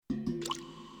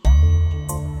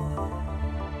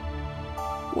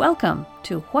Welcome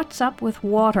to What's Up with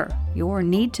Water, your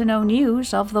need-to-know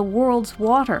news of the world's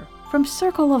water from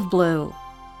Circle of Blue.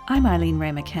 I'm Eileen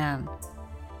Ray McCann.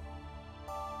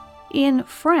 In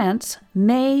France,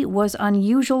 May was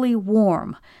unusually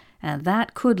warm, and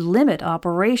that could limit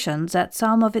operations at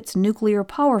some of its nuclear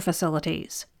power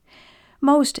facilities.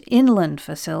 Most inland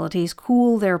facilities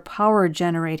cool their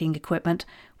power-generating equipment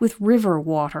with river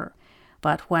water,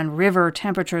 but when river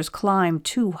temperatures climb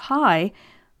too high,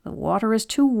 the water is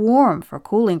too warm for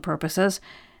cooling purposes,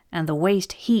 and the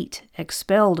waste heat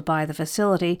expelled by the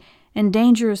facility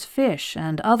endangers fish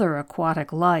and other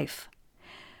aquatic life.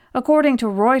 According to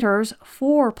Reuters,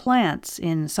 4 plants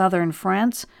in southern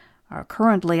France are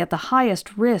currently at the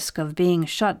highest risk of being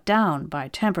shut down by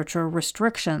temperature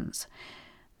restrictions.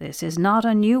 This is not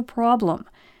a new problem.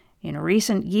 In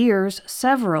recent years,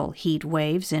 several heat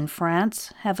waves in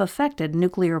France have affected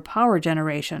nuclear power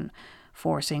generation,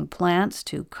 forcing plants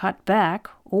to cut back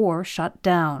or shut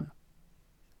down.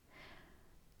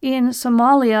 In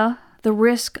Somalia, the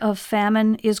risk of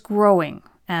famine is growing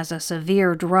as a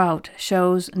severe drought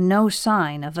shows no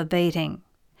sign of abating.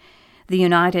 The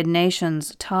United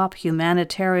Nations top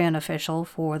humanitarian official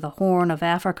for the Horn of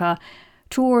Africa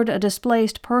toured a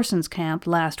displaced persons camp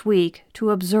last week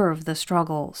to observe the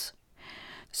struggles.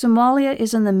 Somalia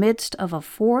is in the midst of a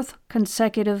 4th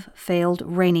consecutive failed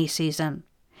rainy season.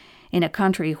 In a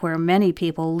country where many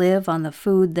people live on the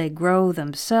food they grow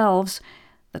themselves,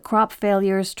 the crop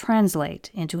failures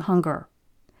translate into hunger.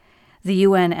 The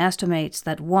UN estimates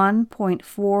that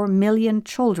 1.4 million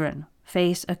children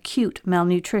face acute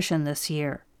malnutrition this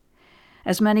year.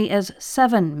 As many as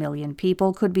 7 million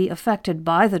people could be affected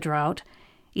by the drought,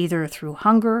 either through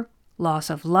hunger, loss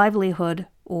of livelihood,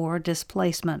 or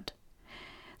displacement.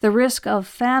 The risk of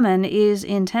famine is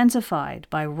intensified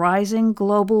by rising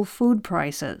global food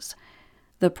prices.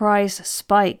 The price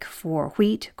spike for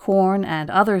wheat, corn, and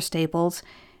other staples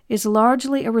is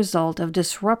largely a result of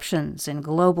disruptions in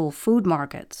global food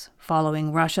markets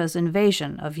following Russia's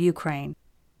invasion of Ukraine.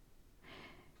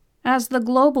 As the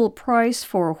global price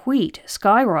for wheat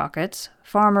skyrockets,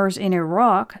 farmers in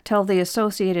Iraq tell the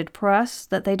Associated Press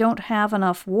that they don't have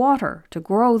enough water to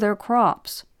grow their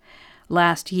crops.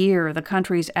 Last year, the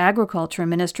country's agriculture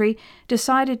ministry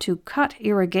decided to cut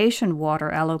irrigation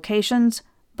water allocations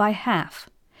by half.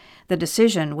 The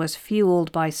decision was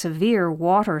fueled by severe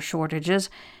water shortages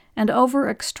and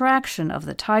over-extraction of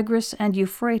the Tigris and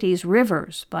Euphrates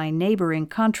rivers by neighboring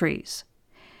countries.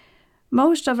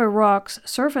 Most of Iraq's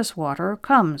surface water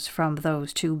comes from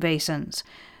those 2 basins.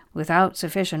 Without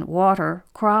sufficient water,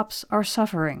 crops are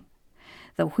suffering.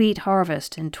 The wheat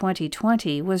harvest in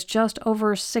 2020 was just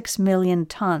over 6 million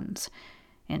tons.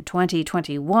 In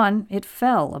 2021, it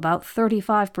fell about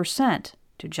 35%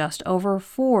 to just over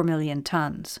 4 million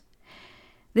tons.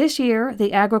 This year,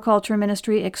 the Agriculture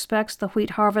Ministry expects the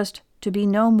wheat harvest to be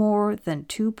no more than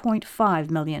 2.5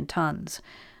 million tons,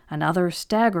 another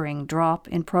staggering drop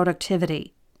in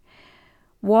productivity.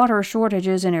 Water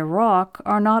shortages in Iraq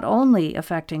are not only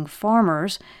affecting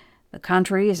farmers. The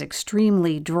country is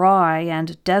extremely dry,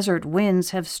 and desert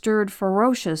winds have stirred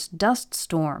ferocious dust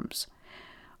storms.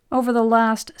 Over the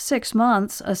last 6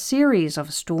 months, a series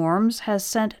of storms has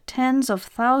sent tens of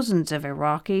thousands of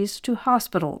Iraqis to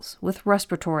hospitals with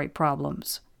respiratory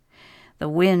problems. The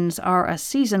winds are a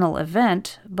seasonal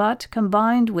event, but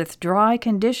combined with dry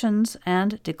conditions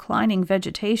and declining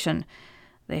vegetation,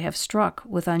 they have struck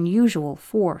with unusual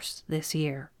force this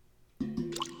year.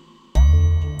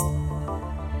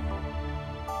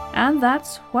 And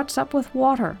that's What's Up with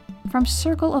Water from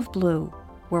Circle of Blue,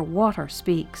 where water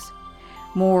speaks.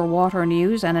 More water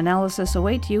news and analysis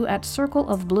await you at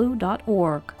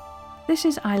circleofblue.org. This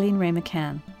is Eileen Ray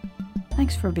McCann.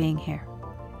 Thanks for being here.